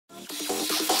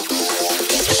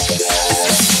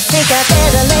Think I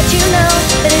better let you know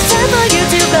that it's time for you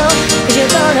to go, 'cause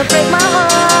you're gonna break my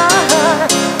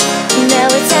heart. Now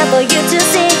it's time for you to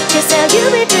see just how you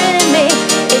be treating me.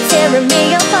 It's tearing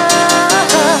me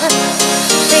apart.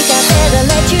 Think I better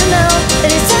let you know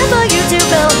that it's time for you to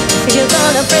go, 'cause you're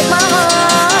gonna break my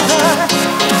heart.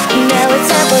 Now it's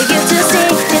time for you to see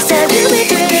just how you be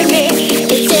treating me.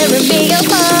 It's tearing me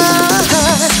apart.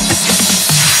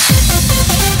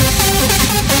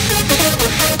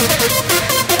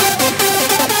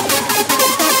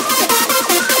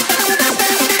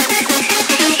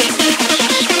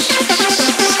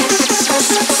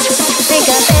 Think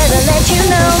I better let you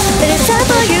know that it's time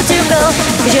for you to go,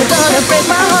 'cause you're gonna break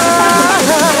my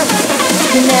heart.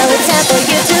 Now it's time for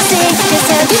you to see just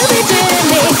how you be treating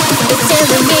me. It's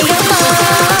tearing me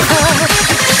apart.